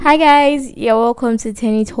Hi guys, you're welcome to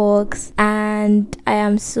Tenny Talks, and I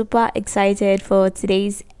am super excited for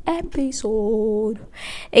today's episode.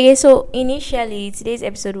 Okay, so initially today's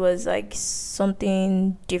episode was like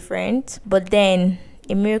something different, but then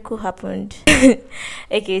a miracle happened.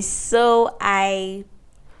 Okay, so I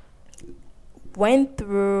went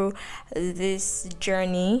through this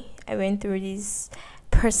journey. I went through this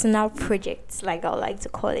personal project, like I would like to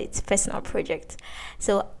call it, personal project.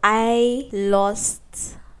 So I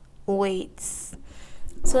lost weight.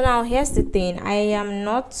 So now here's the thing. I am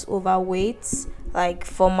not overweight. Like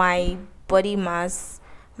for my body mass,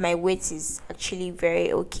 my weight is actually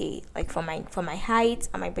very okay. Like for my height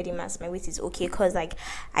and my body mass, my weight is okay because like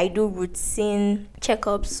I do routine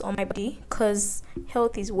checkups on my body because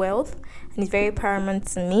health is wealth and it's very paramount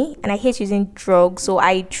to me, and I hate using drugs, so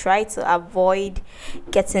I try to avoid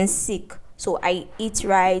getting sick. So I eat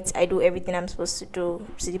right, I do everything I'm supposed to do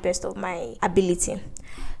to the best of my ability.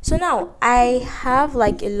 So now I have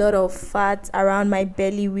like a lot of fat around my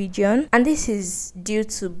belly region, and this is due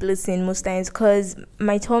to bloating most times because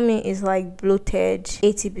my tummy is like bloated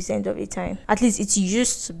 80% of the time. At least it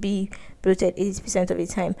used to be bloated 80% of the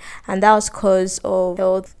time, and that was cause of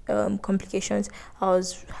health complications. I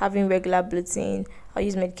was having regular bloating. I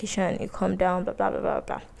use medication, it calmed down, blah blah blah blah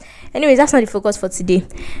blah. Anyways, that's not the focus for today.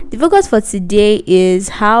 The focus for today is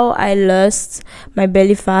how I lost my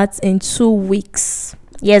belly fat in 2 weeks.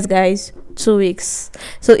 Yes, guys, 2 weeks.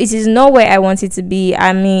 So it is not where I want it to be.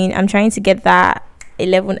 I mean, I'm trying to get that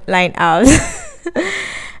 11 line out.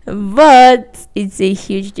 But it's a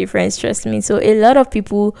huge difference, trust me. So a lot of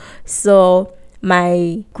people saw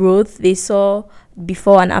my growth. They saw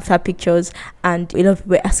before and after pictures, and a lot of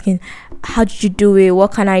people were asking, how did you do it?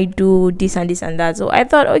 What can I do? This and this and that. So I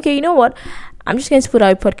thought, okay, you know what? I'm just going to put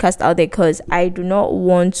our podcast out there because I do not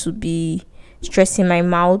want to be stressing my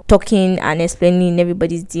mouth talking and explaining in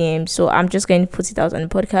everybody's DM. So I'm just going to put it out on the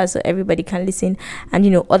podcast so everybody can listen,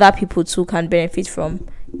 and other people too can benefit from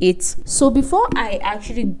it. So before I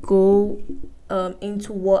actually go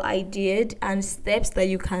into what I did and steps that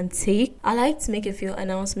you can take, I like to make a few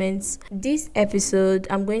announcements. This episode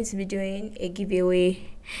I'm going to be doing a giveaway.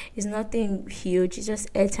 It's nothing huge, it's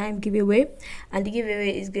just airtime giveaway, and the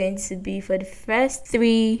giveaway is going to be for the first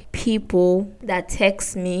 3 people that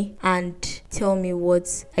text me and tell me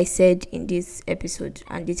what I said in this episode,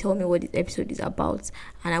 and they tell me what this episode is about,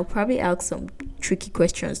 and I'll probably ask some tricky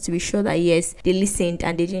questions to be sure that yes, they listened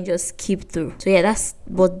and they didn't just skip through. So yeah, that's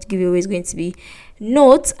what the giveaway is going to be.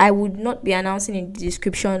 Note, I would not be announcing in the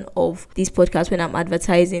description of this podcast when I'm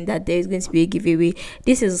advertising that there is going to be a giveaway.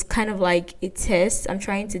 This is kind of like a test. I'm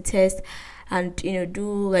trying to test and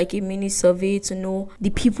do like a mini survey to know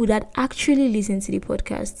the people that actually listen to the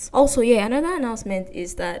podcasts. Also, yeah, another announcement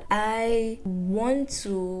is that I want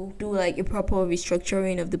to do like a proper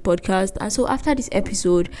restructuring of the podcast, and so after this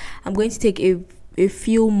episode I'm going to take a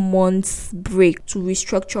few months break to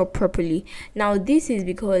restructure properly. Now this is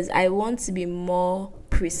because I want to be more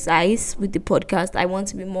precise with the podcast. I want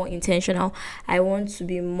to be more intentional. I want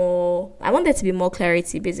there to be more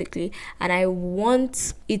clarity basically, and I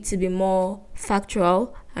want it to be more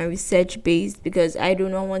factual and research based, because I do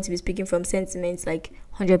not want to be speaking from sentiments like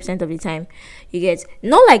 100% of the time. You get,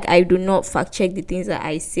 not like I do not fact check the things that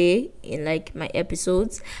I say in like my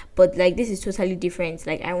episodes, but like this is totally different.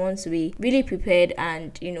 Like I want to be really prepared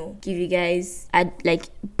and give you guys like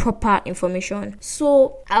proper information.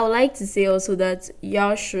 So I would like to say also that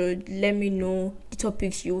y'all should let me know the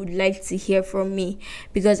topics you would like to hear from me,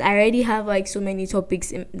 because I already have like so many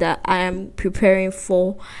topics that I am preparing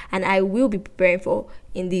for, and I will be preparing for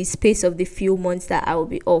in the space of the few months that I will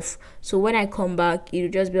be off. So when I come back,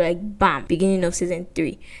 it'll just be like bam, beginning of season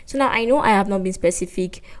 3. So now I know I have not been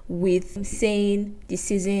specific with saying the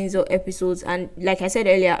seasons or episodes, and like I said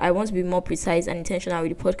earlier, I want to be more precise and intentional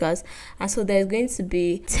with the podcast, and so there's going to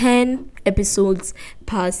be 10 episodes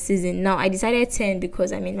per season. Now I decided 10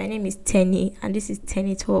 because my name is Tenny and this is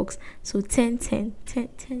Tenny Talks, so 10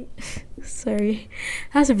 sorry,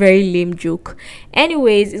 that's a very lame joke.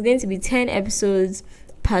 Anyways, it's going to be 10 episodes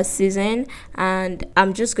per season, and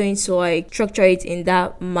I'm just going to like structure it in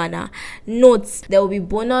that manner. Note, there will be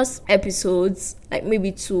bonus episodes, like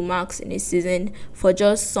maybe 2 max in a season, for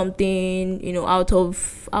just something out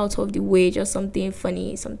of the way, just something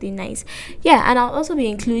funny, something nice. Yeah, and I'll also be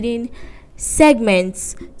including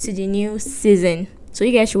segments to the new season, so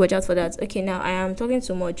you guys should watch out for that. Okay, now I am talking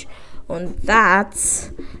too much on that,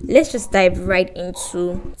 let's just dive right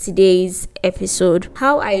into today's episode.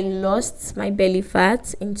 How I lost my belly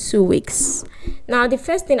fat in 2 weeks. Now, the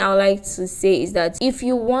first thing I would like to say is that if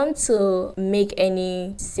you want to make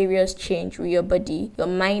any serious change with your body, your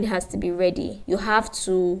mind has to be ready. You have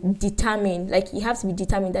to be determined that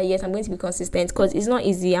yes, I'm going to be consistent, because it's not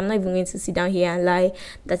easy. I'm not even going to sit down here and lie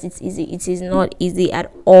that it's easy. It is not easy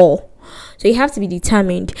at all. So you have to be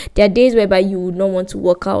determined. There are days whereby you would not want to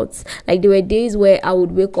work out. Like, there were days where I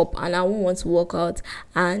would wake up and I wouldn't want to work out,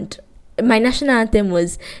 and my national anthem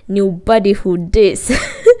was New Body Who This.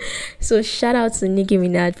 So shout out to Nicki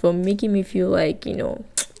Minaj for making me feel like,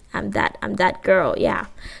 I'm that girl. Yeah.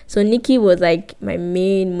 So Nicki was like my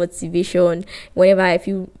main motivation. Whenever I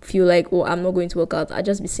feel like, oh, I'm not going to work out, I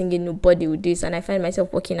just be singing Nobody With This, and I find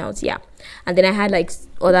myself working out. Yeah. And then I had like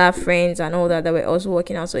other friends and all that were also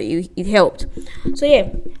working out, so it helped. So yeah,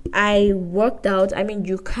 I worked out. I mean,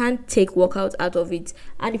 you can't take workout out of it.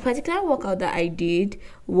 And the particular workout that I did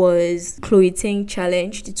was Clothing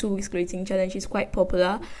Challenge. The 2 weeks Clothing Challenge is quite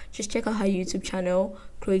popular. Just check out her YouTube channel,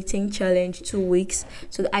 Clothing Challenge 2 weeks.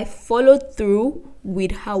 So I followed through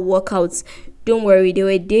with her workouts. Don't worry, there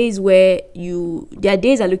are days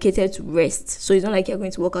allocated to rest. So it's not like you're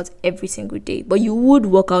going to work out every single day, but you would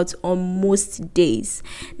work out on most days.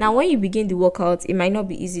 Now, when you begin the workout, it might not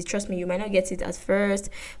be easy. Trust me, you might not get it at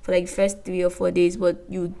first for like the first 3 or 4 days, but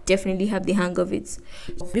you definitely have the hang of it.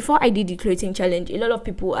 Before I did the Clothing Challenge, a lot of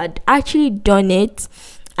people had actually done it,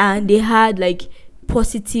 and they had like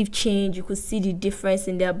positive change. You could see the difference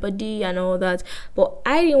in their body and all that, but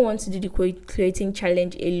I didn't want to do the Clothing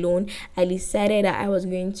Challenge alone. I decided that I was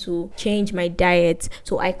going to change my diet,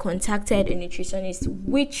 so I contacted a nutritionist,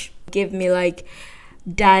 which gave me like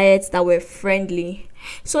diets that were friendly.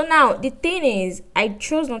 So now the thing is, I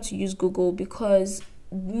chose not to use Google, because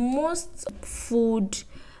most food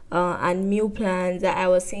and meal plans that I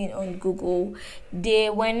was seeing on Google, they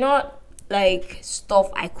were not like stuff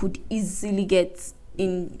I could easily get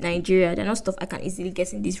in Nigeria. They're not stuff I can easily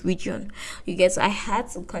get in this region. So I had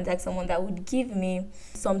to contact someone that would give me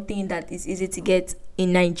something that is easy to get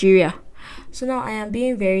in Nigeria. So now I am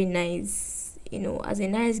being very nice, as a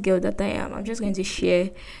nice girl that I am. I'm just going to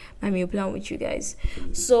share my meal plan with you guys.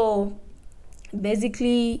 So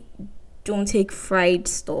basically, don't take fried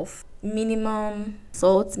stuff. Minimum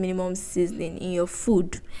salt, minimum seasoning in your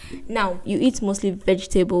food. Now, you eat mostly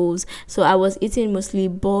vegetables, so I was eating mostly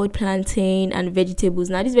boiled plantain and vegetables.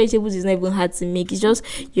 Now, these vegetables is not even hard to make. It's just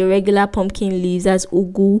your regular pumpkin leaves, as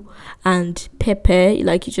ugu, and pepper.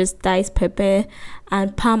 Like, you just dice pepper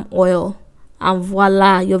and palm oil, and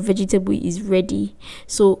voila, your vegetable is ready.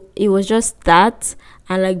 So it was just that,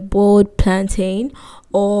 and like boiled plantain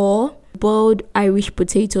or boiled Irish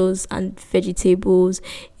potatoes and vegetables.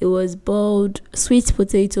 It was boiled sweet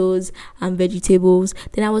potatoes and vegetables.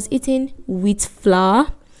 Then I was eating wheat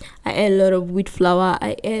flour. I ate a lot of wheat flour.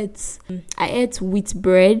 I ate wheat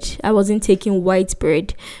bread. I wasn't taking white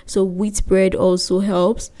bread, so wheat bread also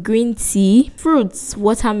helps. Green tea, fruits,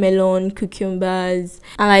 watermelon, cucumbers,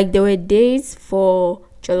 and like there were days for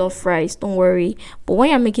jollof rice. Don't worry, but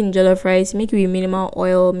when you're making jollof rice, make it with minimal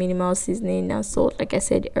oil, minimal seasoning, and salt, like I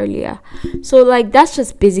said earlier. So like that's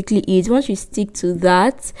just basically it. Once you stick to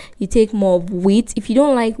that, you take more of wheat. If you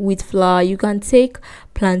don't like wheat flour, you can take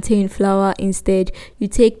plantain flour instead. You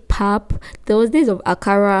take pap. There was days of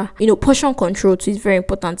akara. Portion control too is very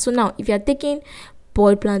important. So now if you're taking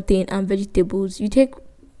boiled plantain and vegetables, you take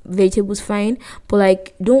vegetables fine, but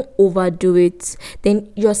like don't overdo it.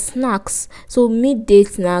 Then your snacks, so midday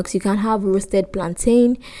snacks, you can have roasted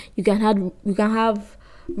plantain, you can have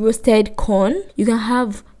roasted corn, you can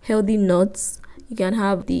have healthy nuts, you can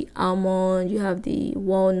have the almond, you have the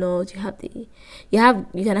walnut, you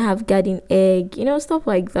can have garden egg, stuff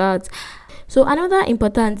like that. So another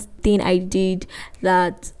important thing I did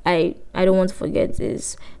that I don't want to forget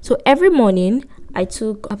is, so every morning I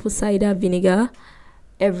took apple cider vinegar.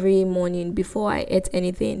 Every morning before I ate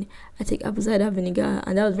anything, I take apple cider vinegar,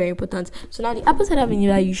 and that was very important. So now the apple cider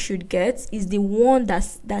vinegar you should get is the one that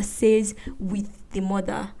says with the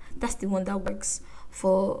mother. That's the one that works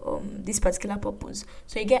for this particular purpose.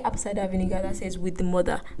 So you get apple cider vinegar that says with the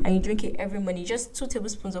mother, and you drink it every morning. Just 2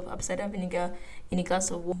 tablespoons of apple cider vinegar in a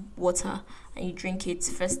glass of water, and you drink it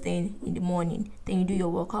first thing in the morning. Then you do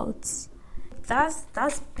your workouts.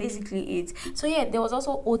 That's basically it. So yeah, there was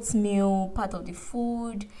also oatmeal, part of the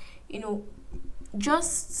food.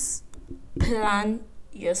 Just plan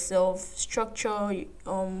yourself, structure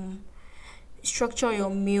your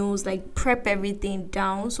meals, like prep everything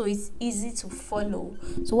down so it's easy to follow.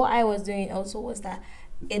 So what I was doing also was that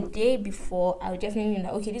a day before, I would definitely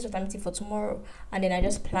know, okay, this is what I'm eating for tomorrow, and then I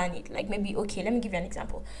just plan it. Like maybe, okay, let me give you an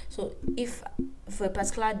example. So if for a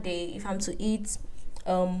particular day, if I'm to eat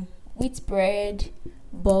wheat bread,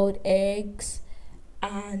 boiled eggs,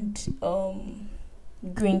 and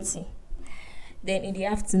green tea, then in the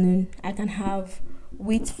afternoon I can have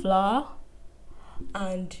wheat flour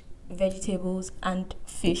and vegetables and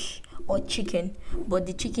fish or chicken, but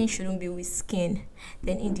the chicken shouldn't be with skin.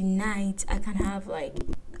 Then in the night I can have like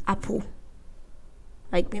apple,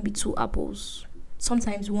 like maybe 2 apples,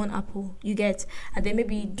 sometimes 1 apple, you get. And then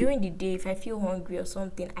maybe during the day, if I feel hungry or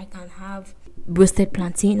something, I can have roasted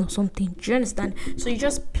plantain or something. Do you understand? So you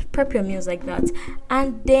just prep your meals like that.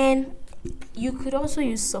 And then you could also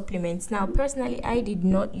use supplements. Now personally, I did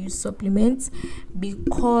not use supplements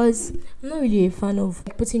because I'm not really a fan of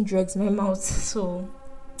putting drugs in my mouth. So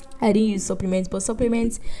I didn't use supplements, but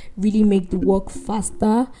supplements really make the work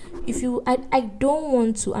faster. I don't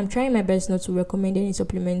want to, I'm trying my best not to recommend any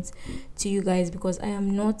supplements to you guys because I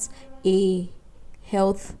am not a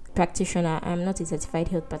health practitioner. I'm not a certified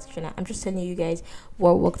health practitioner. I'm just telling you guys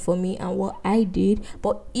what worked for me and what I did.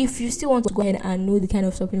 But if you still want to go ahead and know the kind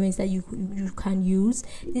of supplements that you can use,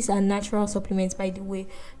 these are natural supplements, by the way.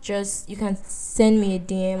 Just, you can send me a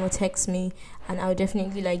DM or text me, and I'll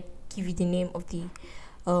definitely like give you the name of the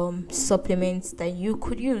supplements that you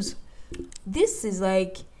could use. This is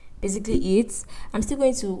like basically it. I'm still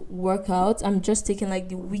going to work out. I'm just taking like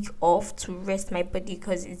the week off to rest my body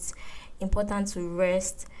because it's important to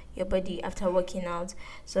rest your body after working out.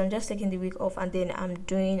 So I'm just taking the week off, and then I'm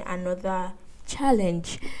doing another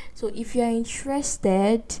challenge. So if you're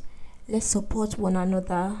interested, let's support one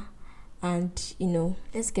another, and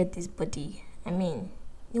let's get this body. I mean,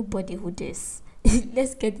 new body who this.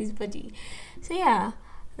 Let's get this body. So yeah,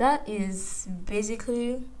 that is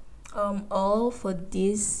basically all for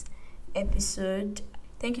this episode.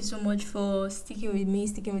 Thank you so much for sticking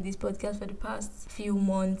with this podcast for the past few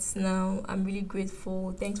months now. I'm really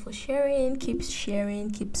grateful. Thanks for sharing, keep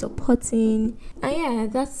supporting. And yeah,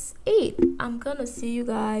 that's it. I'm gonna see you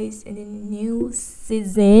guys in the new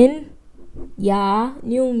season. Yeah,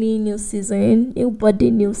 new me, new season, new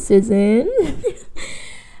body, new season.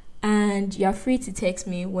 And you're free to text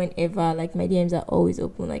me whenever. Like, my DMs are always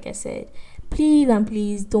open, like I said.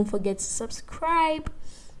 Please don't forget to subscribe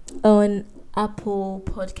on Apple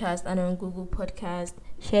Podcast and on Google Podcast.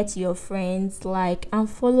 Share to your friends, like, and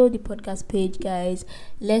follow the podcast page, guys.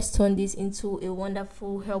 Let's turn this into a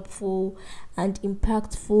wonderful, helpful, and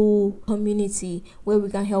impactful community where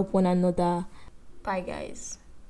we can help one another. Bye, guys.